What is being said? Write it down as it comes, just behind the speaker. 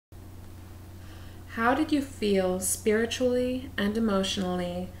How did you feel spiritually and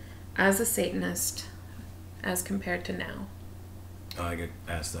emotionally as a Satanist as compared to now? I get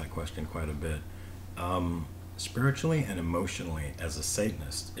asked that question quite a bit. Spiritually and emotionally, as a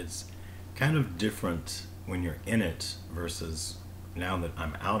Satanist, it's kind of different when you're in it versus now that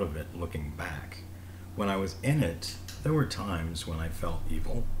I'm out of it looking back. When I was in it, there were times when I felt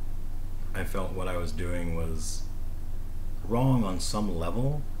evil. I felt what I was doing was wrong on some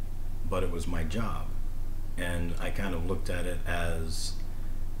level, but it was my job. And I kind of looked at it as,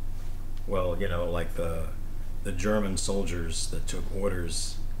 well, like the German soldiers that took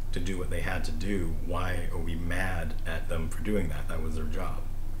orders to do what they had to do. Why are we mad at them for doing that? That was their job.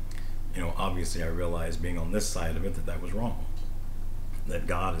 Obviously I realized being on this side of it that was wrong, that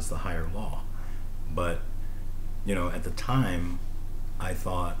God is the higher law. But, at the time, I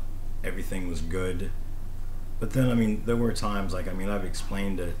thought everything was good. But then, there were times, I've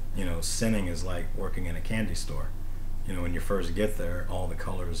explained it, sinning is like working in a candy store. When you first get there, all the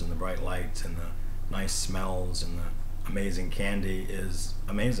colors and the bright lights and the nice smells and the amazing candy is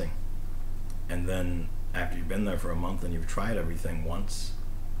amazing. And then after you've been there for a month and you've tried everything once,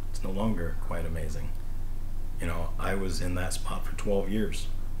 it's no longer quite amazing. I was in that spot for 12 years,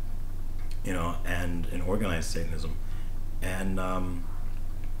 and in organized Satanism. And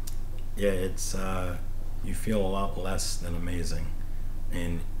it's you feel a lot less than amazing.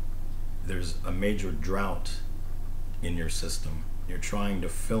 And there's a major drought in your system. You're trying to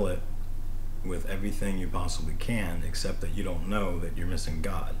fill it with everything you possibly can, except that you don't know that you're missing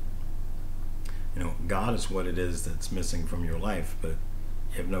God. God is what it is that's missing from your life, but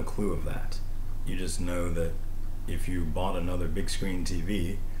you have no clue of that. You just know that if you bought another big screen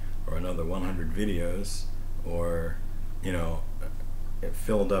TV or another 100 videos, or it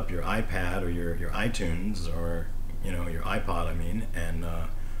filled up your iPad or your iTunes, or your iPod, and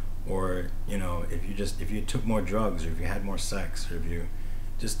or if you took more drugs, or if you had more sex, or if you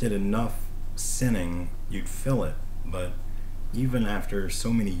just did enough sinning, you'd fill it. But even after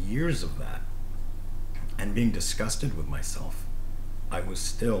so many years of that and being disgusted with myself, I was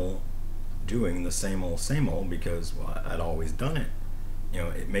still doing the same old because, well, I'd always done it.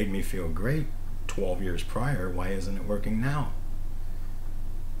 It made me feel great 12 years prior. Why isn't it working now?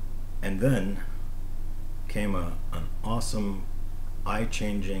 And then came an awesome,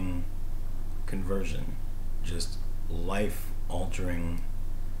 eye-changing conversion, just life-altering.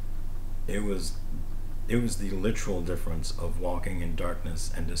 It was the literal difference of walking in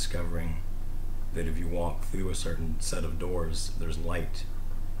darkness and discovering that if you walk through a certain set of doors, there's light.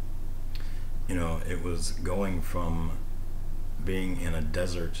 It was going from being in a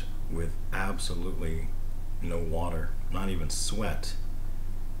desert with absolutely no water, not even sweat,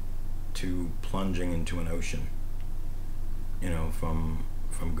 to plunging into an ocean.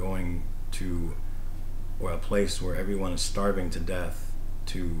 From going to a place where everyone is starving to death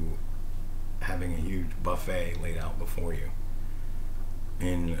to having a huge buffet laid out before you.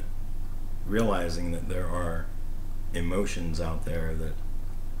 In realizing that there are emotions out there that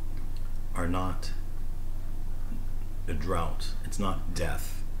are not a drought, it's not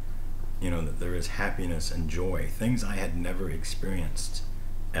death. That there is happiness and joy, things I had never experienced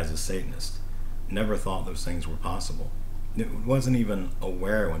as a Satanist. Never thought those things were possible. It wasn't even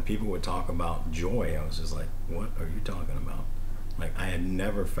aware when people would talk about joy. I was just like, what are you talking about? Like, I had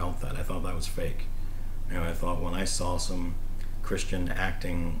never felt that. I thought that was fake. I thought when I saw some Christian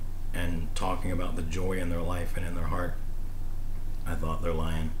acting and talking about the joy in their life and in their heart, I thought they're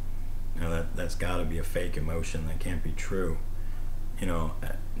lying. That's got to be a fake emotion. That can't be true.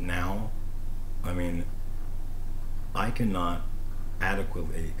 Now, I cannot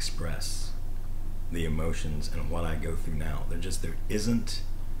adequately express the emotions and what I go through now.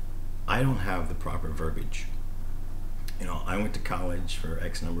 I don't have the proper verbiage. I went to college for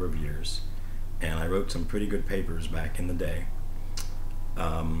X number of years, and I wrote some pretty good papers back in the day.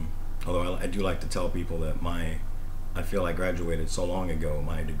 Although I do like to tell people that I feel I graduated so long ago,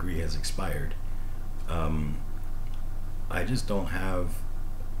 my degree has expired. I just don't have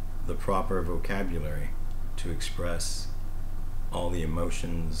the proper vocabulary to express all the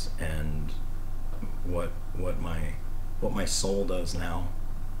emotions and what my soul does now,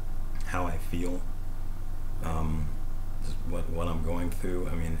 how I feel, what I'm going through.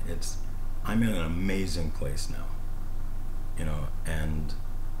 I'm in an amazing place now, and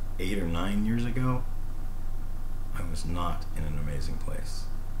 8 or 9 years ago, I was not in an amazing place.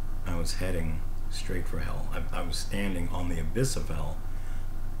 I was heading straight for hell. I was standing on the abyss of hell,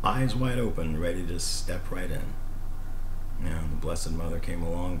 eyes wide open, ready to step right in. The Blessed Mother came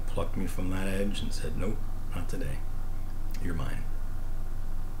along, plucked me from that edge, and said, nope, not today. You're mine.